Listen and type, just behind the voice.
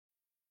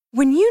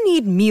When you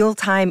need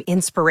mealtime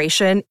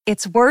inspiration,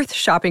 it's worth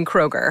shopping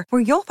Kroger,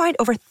 where you'll find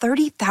over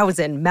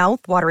 30,000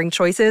 mouth-watering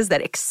choices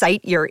that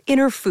excite your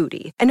inner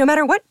foodie. And no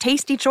matter what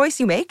tasty choice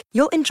you make,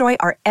 you'll enjoy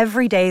our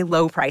everyday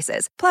low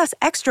prices, plus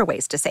extra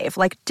ways to save,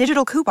 like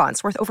digital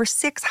coupons worth over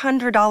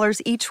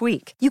 $600 each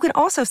week. You can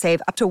also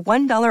save up to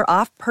 $1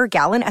 off per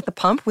gallon at the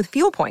pump with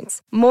fuel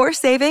points. More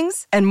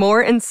savings and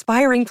more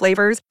inspiring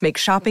flavors make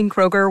shopping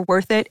Kroger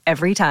worth it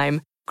every time.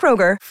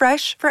 Kroger,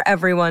 fresh for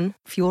everyone.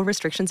 Fuel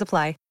restrictions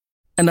apply.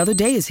 Another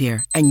day is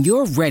here, and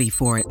you're ready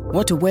for it.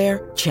 What to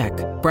wear? Check.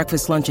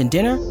 Breakfast, lunch, and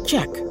dinner?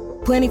 Check.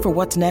 Planning for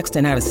what's next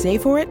and how to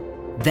save for it?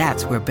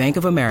 That's where Bank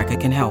of America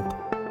can help.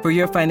 For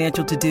your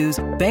financial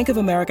to-dos, Bank of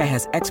America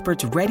has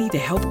experts ready to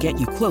help get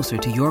you closer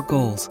to your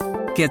goals.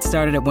 Get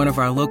started at one of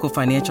our local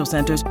financial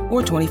centers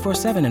or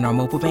 24/7 in our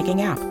mobile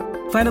banking app.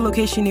 Find a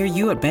location near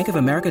you at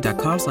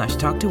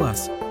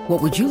bankofamerica.com/talktous.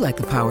 What would you like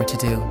the power to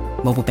do?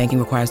 Mobile banking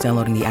requires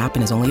downloading the app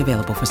and is only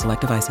available for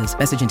select devices.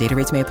 Message and data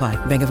rates may apply.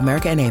 Bank of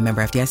America N.A.,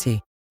 member FDIC.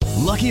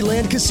 Lucky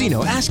Land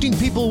Casino, asking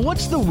people,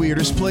 what's the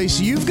weirdest place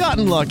you've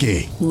gotten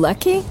lucky?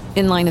 Lucky?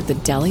 In line at the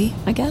deli,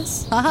 I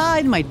guess? Aha,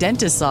 in my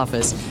dentist's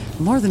office.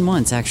 More than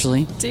once,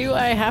 actually. Do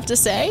I have to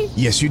say?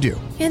 Yes, you do.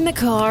 In the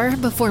car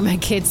before my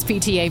kids'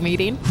 PTA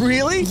meeting.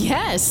 Really?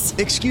 Yes.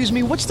 Excuse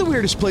me, what's the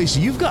weirdest place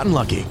you've gotten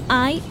lucky?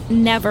 I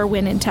never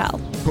win and tell.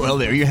 Well,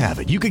 there you have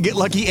it. You can get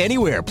lucky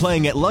anywhere,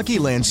 playing at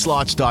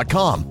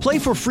LuckyLandSlots.com. Play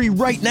for free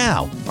right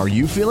now. Are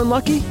you feeling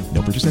lucky?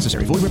 No purchase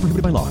necessary. Void where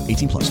prohibited by law.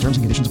 18+. Terms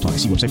and conditions apply.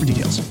 See website for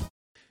details.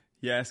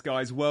 Yes,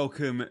 guys,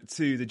 welcome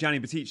to the Gianni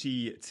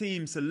Battici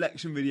team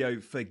selection video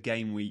for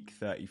Game Week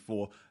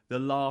 34. The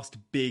last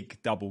big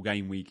double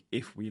game week,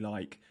 if we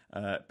like,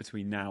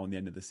 between now and the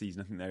end of the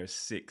season. I think there are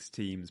 6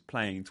 teams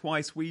playing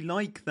twice. We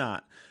like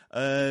that.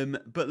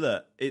 But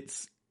look,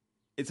 it's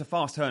a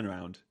fast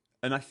turnaround.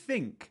 And I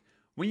think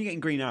when you're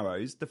getting green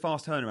arrows, the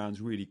fast turnaround's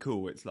really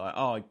cool. It's like,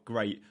 oh,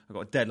 great, I've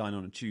got a deadline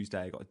on a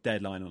Tuesday, I've got a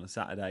deadline on a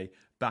Saturday,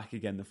 back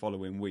again the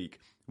following week.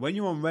 When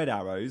you're on red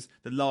arrows,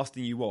 the last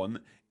thing you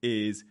want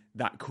is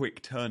that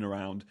quick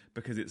turnaround,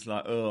 because it's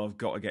like, oh, I've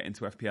got to get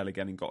into FPL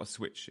again and got to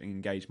switch and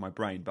engage my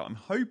brain. But I'm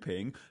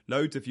hoping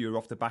loads of you are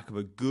off the back of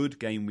a good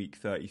game week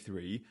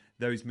 33,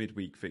 those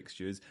midweek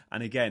fixtures.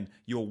 And again,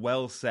 you're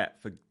well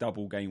set for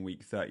double game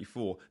week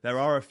 34. There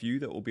are a few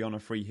that will be on a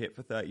free hit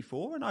for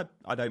 34, and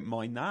I don't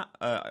mind that.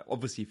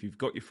 Obviously, if you've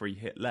got your free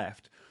hit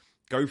left,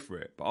 go for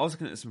it. But I was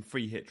looking at some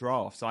free hit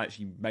drafts. I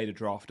actually made a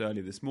draft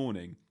earlier this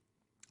morning.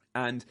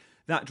 And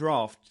that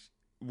draft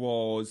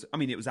was, I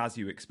mean, it was as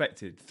you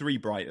expected. 3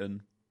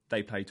 Brighton,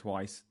 they play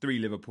twice. 3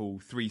 Liverpool,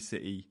 3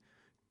 City,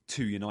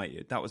 2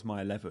 United. That was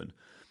my 11.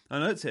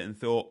 And I looked at it and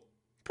thought,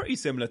 pretty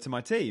similar to my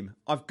team.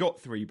 I've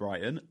got 3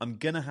 Brighton. I'm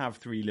going to have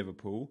 3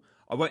 Liverpool.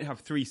 I won't have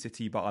 3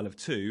 City, but I'll have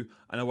 2.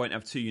 And I won't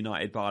have 2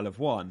 United, but I'll have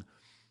 1.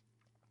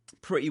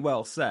 Pretty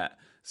well set.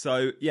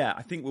 So, yeah,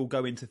 I think we'll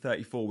go into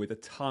 34 with a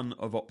ton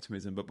of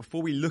optimism. But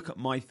before we look at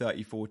my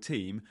 34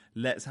 team,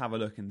 let's have a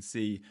look and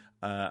see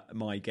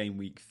my Game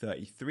Week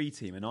 33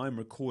 team. And I'm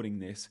recording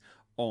this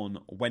on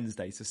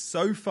Wednesday.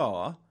 So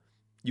far,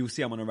 you'll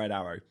see I'm on a red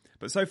arrow.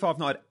 But so far, I've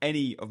not had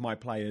any of my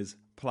players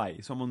play.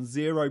 So I'm on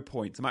 0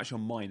 points. I'm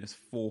actually on minus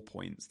 4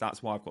 points.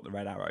 That's why I've got the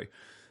red arrow.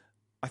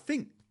 I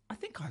think I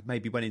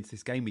maybe went into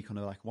this game week on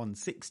like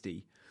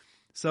 160.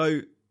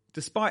 So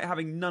despite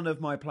having none of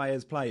my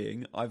players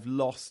playing, I've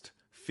lost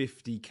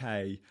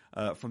 50k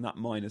from that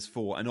minus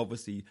 4. And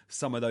obviously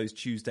some of those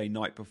Tuesday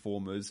night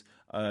performers,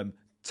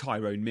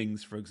 Tyrone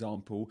Mings, for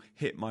example,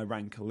 hit my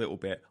rank a little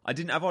bit. I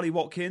didn't have Ollie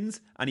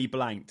Watkins and he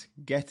blanked.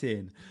 Get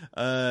in.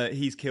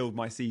 He's killed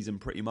my season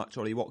pretty much,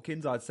 Ollie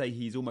Watkins. I'd say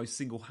he's almost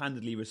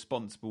single-handedly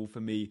responsible for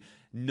me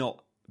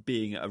not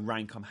being at a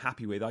rank I'm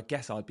happy with. I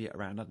guess I'd be at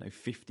around,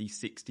 50,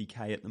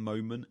 60k at the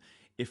moment.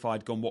 If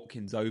I'd gone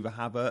Watkins over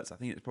Havertz, I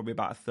think it's probably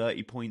about a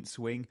 30-point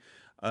swing.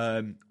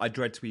 I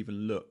dread to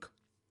even look.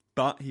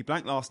 But he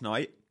blanked last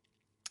night.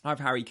 I have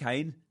Harry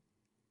Kane,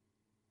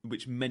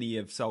 which many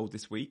have sold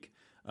this week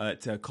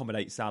to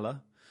accommodate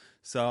Salah.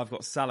 So I've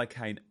got Salah,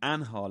 Kane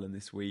and Haaland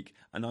this week,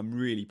 and I'm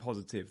really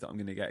positive that I'm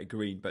going to get a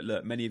green. But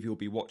look, many of you will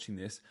be watching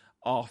this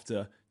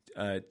after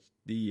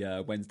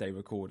the Wednesday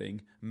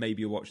recording.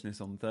 Maybe you're watching this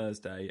on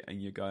Thursday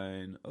and you're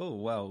going, oh,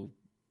 well,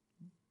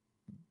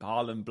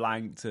 Haaland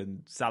blanked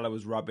and Salah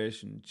was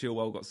rubbish and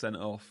Chilwell got sent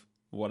off,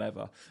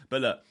 whatever.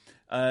 But look,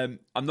 I'm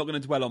not going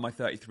to dwell on my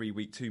 33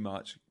 week too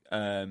much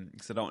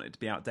because I don't want it to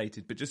be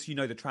outdated. But just so you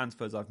know the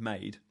transfers I've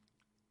made,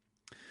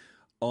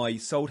 I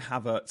sold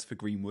Havertz for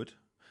Greenwood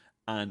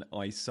and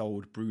I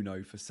sold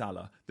Bruno for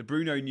Salah. The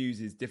Bruno news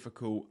is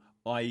difficult.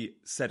 I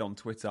said on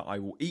Twitter, I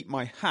will eat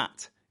my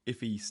hat if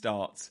he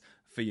starts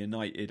for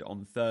United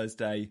on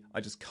Thursday.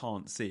 I just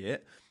can't see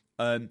it.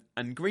 And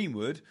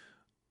Greenwood,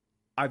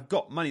 I've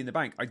got money in the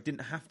bank. I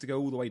didn't have to go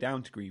all the way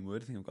down to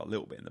Greenwood. I think I've got a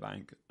little bit in the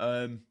bank.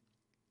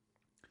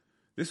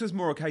 This was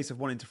more a case of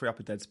wanting to free up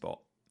a dead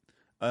spot.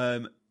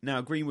 Now,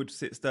 Greenwood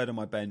sits third on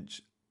my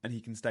bench and he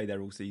can stay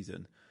there all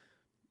season.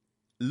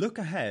 Look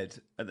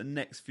ahead at the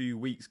next few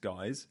weeks,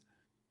 guys.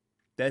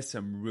 there's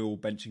some real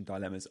benching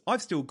dilemmas.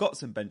 I've still got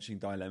some benching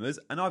dilemmas,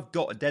 and I've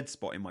got a dead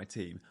spot in my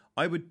team.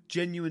 I would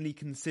genuinely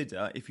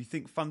consider, if you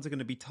think funds are going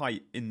to be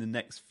tight in the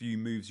next few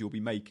moves you'll be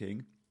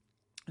making,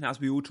 and as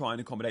we all try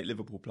and accommodate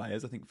Liverpool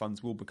players, I think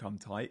funds will become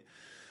tight.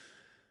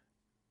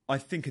 I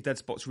think a dead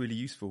spot's really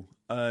useful.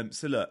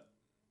 So look,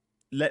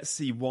 let's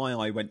see why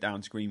I went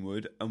down to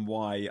Greenwood and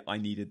why I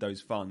needed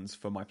those funds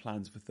for my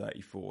plans for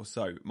 34.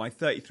 So my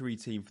 33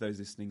 team, for those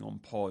listening on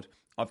pod,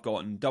 I've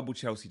gotten double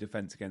Chelsea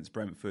defence against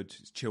Brentford,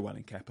 it's Chilwell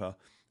and Kepa,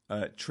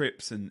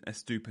 Trips and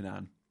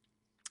Estupinan.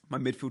 My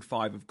midfield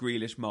 5 of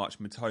Grealish, March,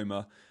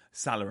 Matoma,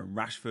 Salah and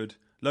Rashford.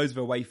 Loads of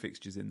away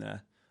fixtures in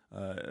there.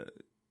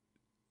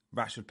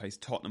 Rashford plays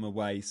Tottenham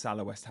away,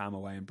 Salah West Ham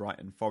away and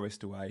Brighton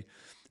Forest away.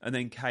 And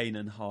then Kane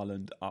and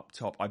Haaland up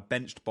top. I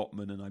benched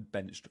Botman and I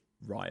benched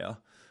Raya.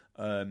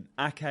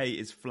 Ake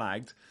is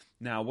flagged.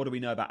 Now, what do we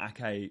know about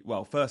Ake?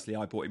 Well, firstly,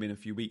 I bought him in a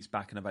few weeks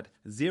back and I've had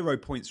 0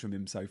 points from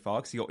him so far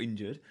because he got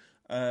injured.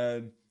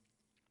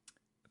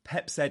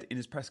 Pep said in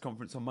his press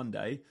conference on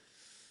Monday,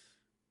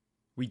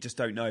 we just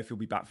don't know if he'll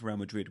be back for Real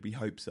Madrid. We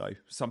hope so.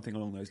 Something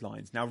along those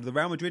lines. Now, the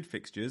Real Madrid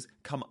fixtures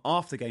come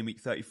after game week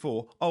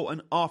 34. Oh,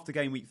 and after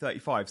game week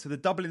 35. So the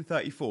double in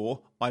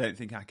 34, I don't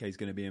think Ake is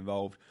going to be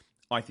involved.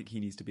 I think he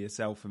needs to be a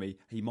sell for me.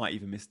 He might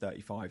even miss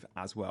 35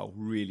 as well.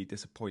 Really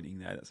disappointing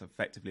there. That's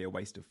effectively a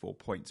waste of 4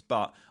 points.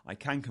 But I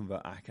can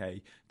convert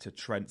Ake to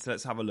Trent. So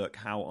let's have a look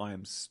how I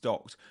am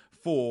stocked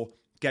for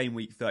game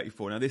week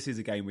 34. Now, this is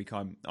a game week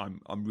I'm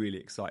really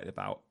excited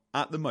about.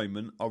 At the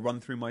moment, I'll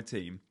run through my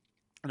team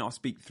and I'll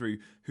speak through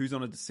who's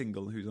on a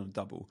single and who's on a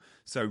double.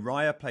 So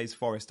Raya plays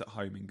Forest at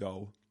home in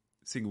goal,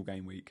 single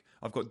game week.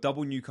 I've got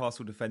double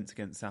Newcastle defence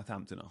against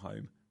Southampton at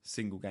home,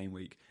 single game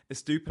week.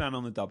 Estupinan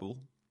on the double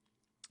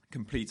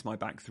completes my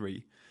back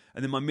 3.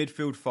 And then my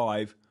midfield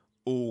 5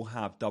 all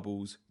have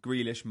doubles.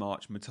 Grealish,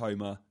 March,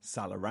 Matoma,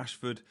 Salah,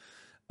 Rashford.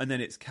 And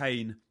then it's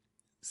Kane,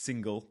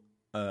 single,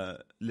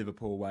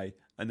 Liverpool away.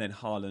 And then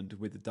Haaland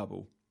with the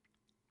double.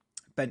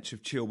 Bench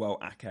of Chilwell,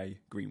 Ake,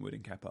 Greenwood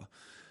and Kepa.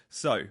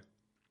 So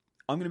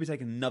I'm going to be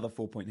taking another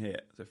 4-point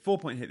hit. So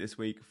 4-point hit this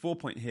week,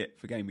 4-point hit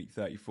for game week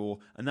 34.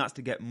 And that's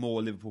to get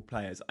more Liverpool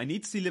players. I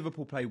need to see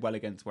Liverpool play well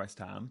against West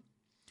Ham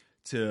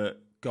to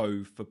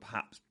go for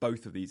perhaps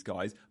both of these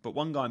guys. But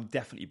one guy I'm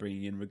definitely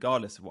bringing in,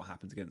 regardless of what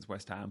happens against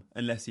West Ham,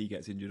 unless he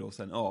gets injured or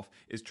sent off,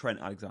 is Trent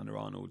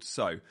Alexander-Arnold.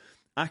 So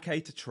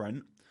Ake to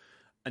Trent,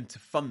 and to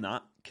fund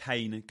that,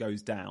 Kane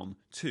goes down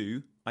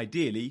to,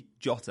 ideally,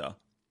 Jota.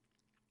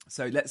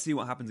 So let's see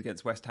what happens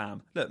against West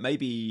Ham. Look,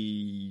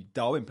 maybe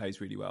Darwin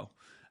plays really well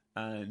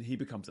and he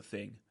becomes a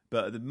thing.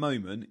 But at the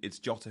moment, it's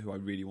Jota who I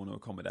really want to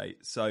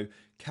accommodate. So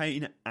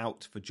Kane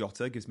out for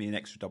Jota gives me an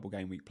extra double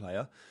game week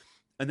player.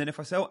 And then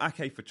if I sell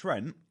Ake for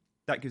Trent,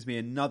 that gives me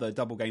another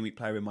double game week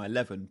player in my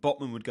 11.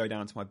 Botman would go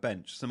down to my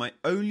bench. So my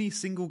only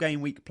single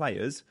game week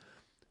players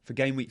for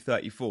game week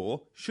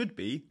 34 should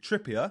be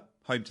Trippier,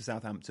 home to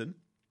Southampton,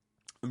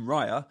 and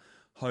Raya,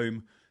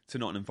 home to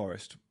Nottingham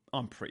Forest.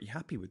 I'm pretty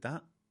happy with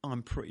that.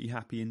 I'm pretty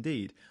happy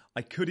indeed.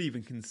 I could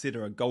even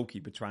consider a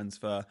goalkeeper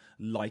transfer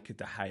like a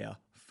De Gea,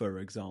 for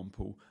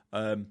example.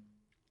 I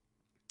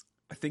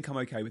think I'm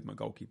okay with my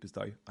goalkeepers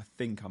though. I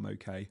think I'm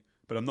okay,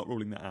 but I'm not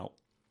ruling that out.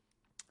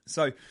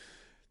 So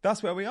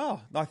that's where we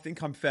are. I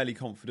think I'm fairly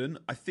confident.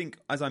 I think,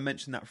 as I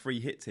mentioned, that free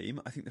hit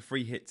team, I think the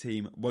free hit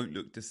team won't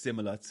look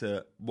dissimilar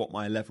to what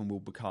my 11 will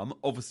become.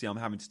 Obviously, I'm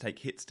having to take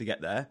hits to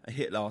get there. A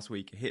hit last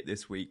week, a hit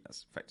this week.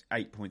 That's in fact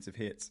 8 points of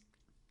hits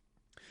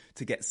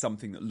to get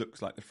something that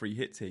looks like the free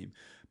hit team.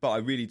 But I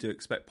really do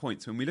expect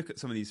points. When we look at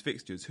some of these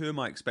fixtures, who am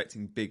I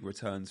expecting big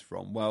returns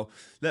from? Well,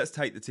 let's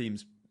take the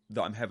teams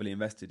that I'm heavily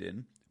invested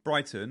in.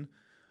 Brighton,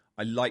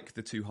 I like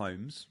the 2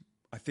 homes.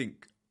 I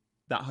think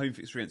that home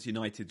fixture against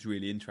United is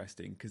really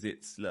interesting because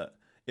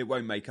it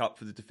won't make up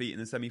for the defeat in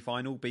the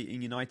semi-final,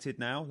 beating United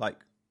now. Like,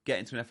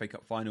 getting to an FA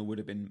Cup final would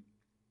have been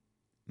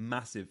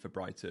massive for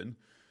Brighton.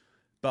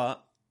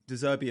 But De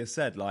Zerbi has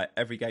said,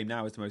 every game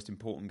now is the most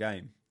important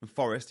game. And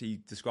Forest,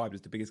 he described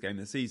as the biggest game of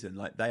the season.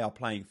 They are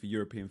playing for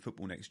European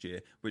football next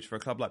year, which for a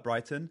club like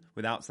Brighton,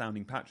 without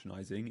sounding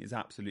patronising, is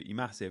absolutely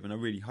massive. And I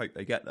really hope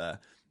they get there.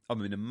 I've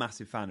been a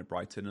massive fan of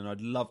Brighton, and I'd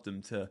have loved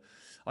them to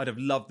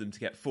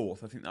get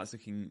 4th. I think that's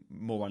looking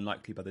more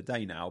unlikely by the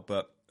day now,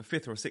 but a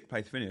 5th or a 6th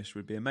place finish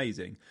would be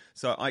amazing.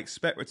 So I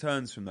expect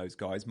returns from those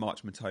guys,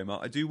 March,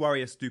 Matoma. I do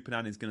worry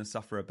Estupinan is going to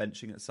suffer a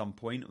benching at some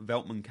point.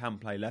 Veltman can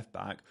play left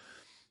back.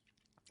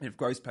 If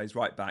Gross plays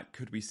right back,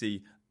 could we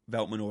see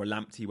Veltman or a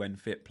Lamptey, when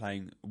fit,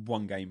 playing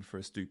one game for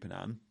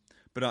Estupinan?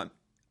 But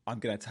I'm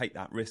going to take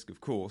that risk,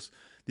 of course.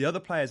 The other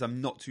players I'm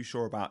not too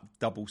sure about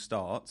double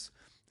starts.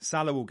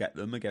 Salah will get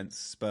them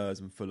against Spurs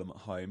and Fulham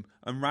at home,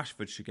 and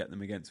Rashford should get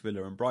them against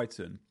Villa and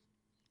Brighton.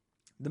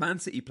 The Man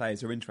City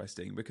players are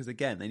interesting because,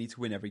 again, they need to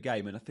win every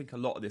game, and I think a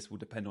lot of this will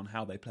depend on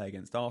how they play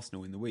against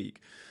Arsenal in the week.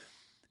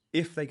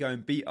 If they go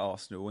and beat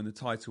Arsenal and the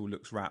title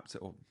looks wrapped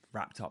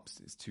up,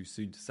 it's too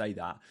soon to say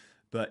that,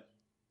 but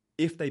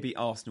if they beat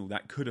Arsenal,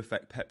 that could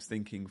affect Pep's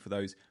thinking for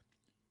those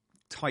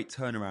tight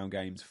turnaround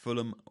games,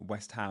 Fulham,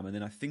 West Ham, and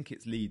then I think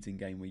it's Leeds in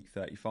game week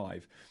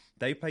 35.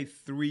 They play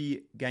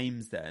 3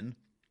 games then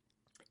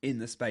in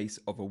the space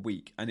of a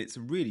week, and it's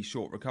a really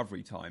short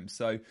recovery time.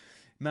 So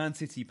Man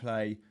City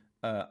play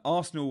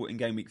Arsenal in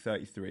game week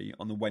 33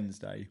 on the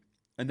Wednesday,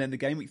 and then the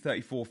game week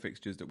 34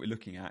 fixtures that we're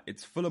looking at,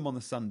 it's Fulham on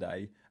the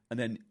Sunday, and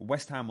then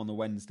West Ham on the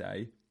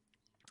Wednesday,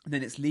 and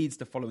then it's Leeds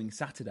the following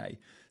Saturday.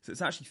 So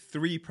it's actually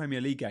 3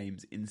 Premier League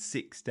games in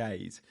 6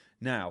 days.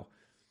 Now,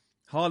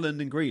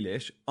 Haaland and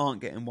Grealish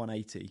aren't getting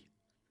 180.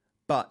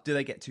 But do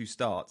they get 2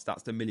 starts?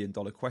 That's the $1 million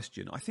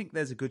question. I think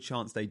there's a good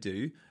chance they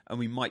do, and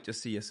we might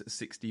just see a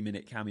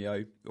 60-minute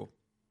cameo or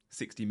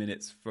 60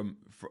 minutes from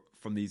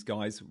these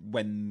guys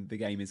when the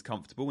game is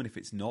comfortable, and if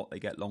it's not, they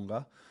get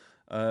longer.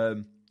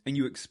 And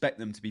you expect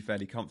them to be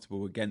fairly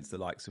comfortable against the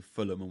likes of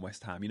Fulham and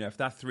West Ham. You know, if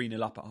they're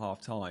 3-0 up at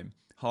half-time,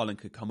 Haaland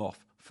could come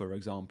off, for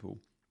example.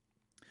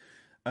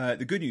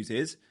 The good news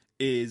is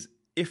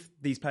if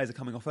these players are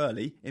coming off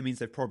early, it means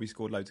they've probably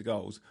scored loads of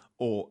goals,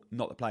 or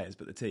not the players,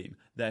 but the team.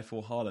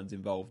 Therefore, Haaland's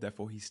involved.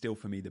 Therefore, he's still,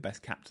 for me, the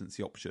best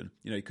captaincy option.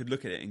 You know, you could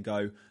look at it and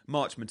go,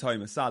 March,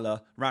 Matoma,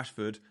 Salah,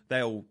 Rashford,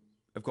 they all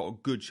have got a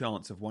good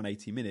chance of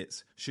 180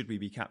 minutes. Should we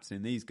be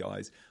captaining these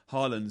guys?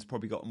 Haaland's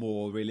probably got a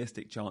more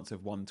realistic chance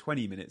of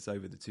 120 minutes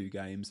over the 2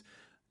 games.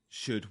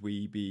 Should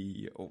we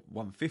be, or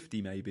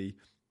 150 maybe,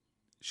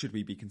 should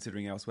we be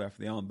considering elsewhere for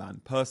the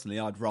armband? Personally,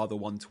 I'd rather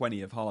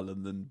 120 of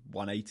Haaland than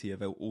 180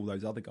 of all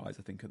those other guys,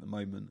 I think, at the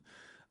moment.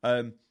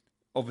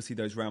 Obviously,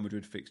 those Real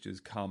Madrid fixtures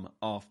come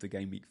after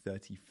game week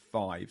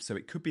 35. So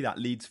it could be that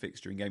Leeds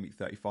fixture in game week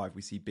 35.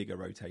 We see bigger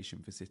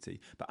rotation for City.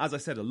 But as I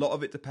said, a lot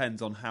of it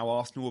depends on how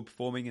Arsenal are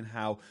performing and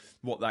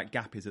what that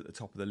gap is at the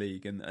top of the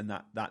league. And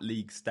that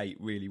league state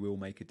really will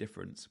make a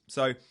difference.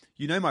 So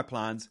you know my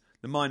plans.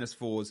 The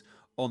 -4s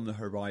on the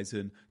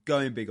horizon,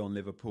 going big on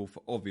Liverpool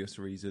for obvious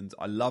reasons.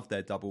 I love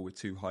their double with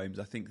 2 homes.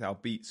 I think they'll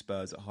beat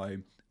Spurs at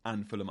home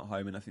and Fulham at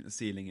home, and I think the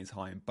ceiling is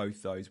high in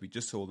both those. We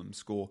just saw them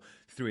score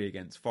 3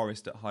 against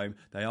Forest at home.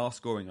 They are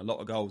scoring a lot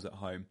of goals at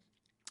home,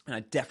 and I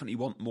definitely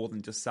want more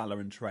than just Salah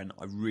and Trent.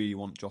 I really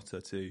want Jota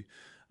too.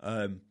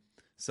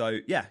 So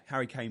yeah,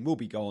 Harry Kane will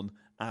be gone,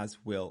 as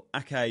will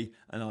Ake,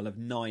 and I'll have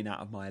 9 out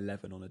of my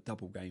 11 on a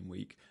double game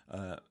week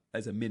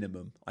as a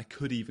minimum. I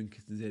could even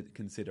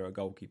consider a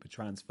goalkeeper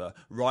transfer.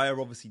 Raya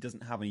obviously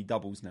doesn't have any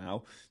doubles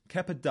now.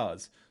 Kepa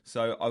does,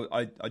 so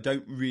I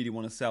don't really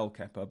want to sell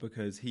Kepa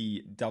because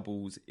he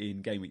doubles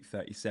in game week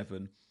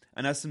 37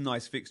 and has some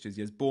nice fixtures.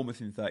 He has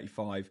Bournemouth in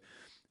 35,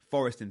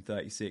 Forest in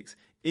 36.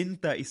 In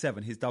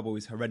 37, his double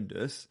is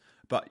horrendous,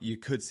 but you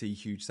could see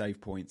huge save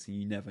points, and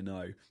you never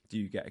know. Do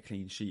you get a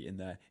clean sheet in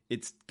there?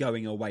 It's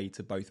going away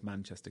to both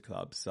Manchester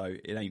clubs, so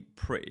it ain't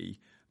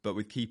pretty. But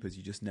with keepers,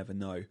 you just never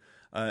know.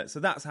 So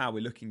that's how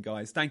we're looking,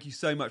 guys. Thank you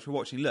so much for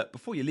watching. Look,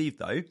 before you leave,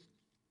 though,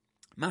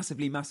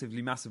 massively,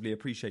 massively, massively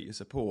appreciate your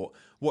support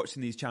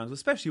watching these channels,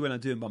 especially when I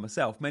do them by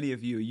myself. Many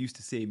of you are used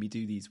to seeing me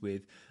do these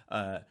with...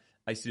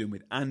 I used to do them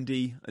with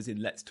Andy, as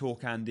in Let's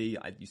Talk Andy.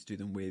 I used to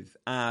do them with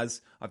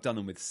Az. I've done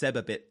them with Seb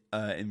a bit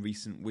in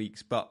recent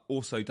weeks, but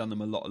also done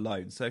them a lot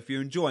alone. So if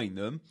you're enjoying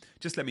them,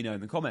 just let me know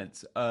in the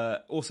comments.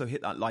 Also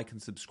hit that like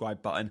and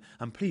subscribe button.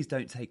 And please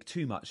don't take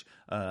too much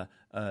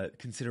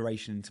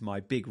consideration into my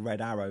big red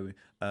arrow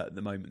at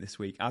the moment this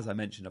week. As I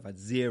mentioned, I've had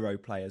 0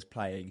 players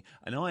playing,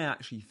 and I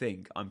actually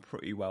think I'm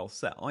pretty well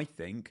set. I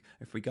think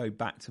if we go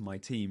back to my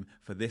team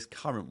for this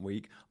current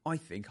week, I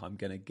think I'm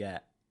going to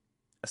get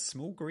a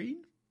small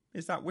green.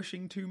 Is that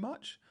wishing too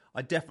much?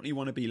 I definitely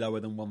want to be lower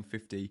than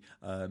 150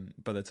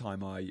 by the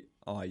time I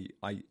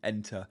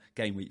enter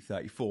game week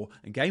 34.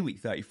 And game week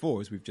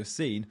 34, as we've just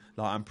seen,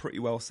 I'm pretty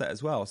well set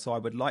as well. So I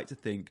would like to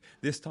think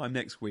this time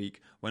next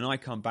week, when I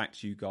come back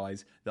to you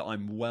guys, that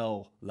I'm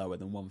well lower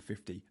than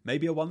 150.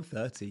 Maybe a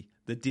 130.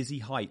 The dizzy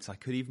heights. I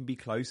could even be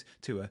close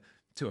to a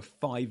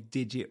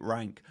 5-digit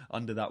rank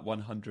under that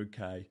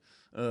 100k.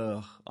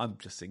 I'm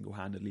just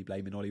single-handedly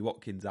blaming Ollie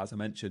Watkins, as I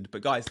mentioned.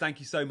 But guys,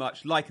 thank you so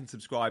much. Like and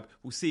subscribe.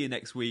 We'll see you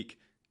next week.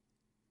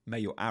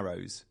 May your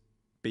arrows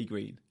be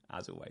green,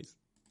 as always.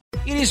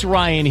 It is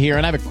Ryan here,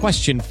 and I have a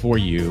question for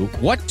you.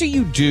 What do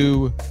you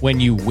do when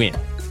you win?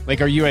 Like,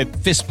 are you a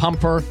fist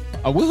pumper,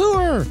 a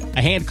woohooer,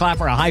 a hand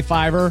clapper, a high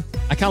fiver?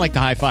 I kind of like the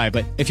high five,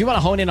 but if you want to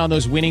hone in on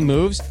those winning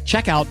moves,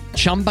 check out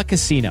Chumba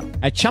Casino.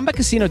 At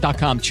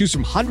ChumbaCasino.com, choose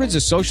from hundreds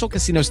of social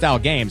casino-style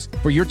games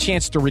for your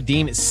chance to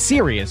redeem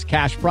serious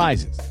cash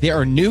prizes. There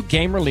are new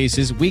game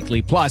releases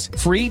weekly, plus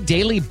free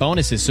daily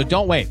bonuses, so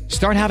don't wait.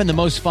 Start having the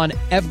most fun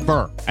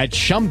ever at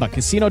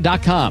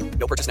ChumbaCasino.com.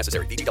 No purchase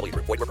necessary. GW34.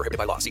 Void where prohibited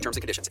by law. See terms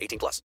and conditions.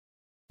 18+.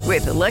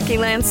 With the Lucky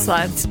Land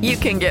Slots, you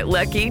can get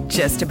lucky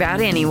just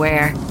about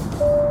anywhere.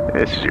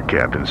 This is your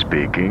captain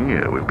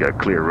speaking. We've got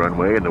clear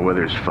runway and the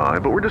weather's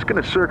fine, but we're just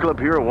going to circle up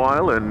here a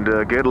while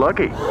and get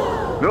lucky.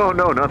 No,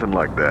 nothing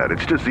like that.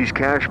 It's just these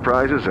cash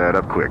prizes add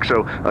up quick.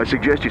 So I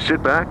suggest you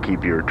sit back,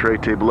 keep your tray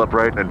table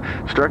upright, and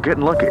start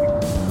getting lucky.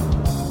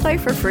 Play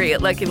for free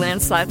at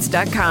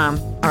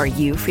LuckyLandSlots.com. Are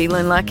you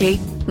feeling lucky?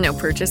 No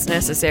purchase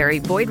necessary.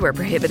 Void where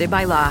prohibited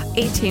by law.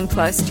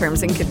 18+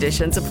 terms and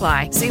conditions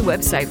apply. See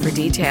website for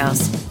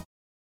details.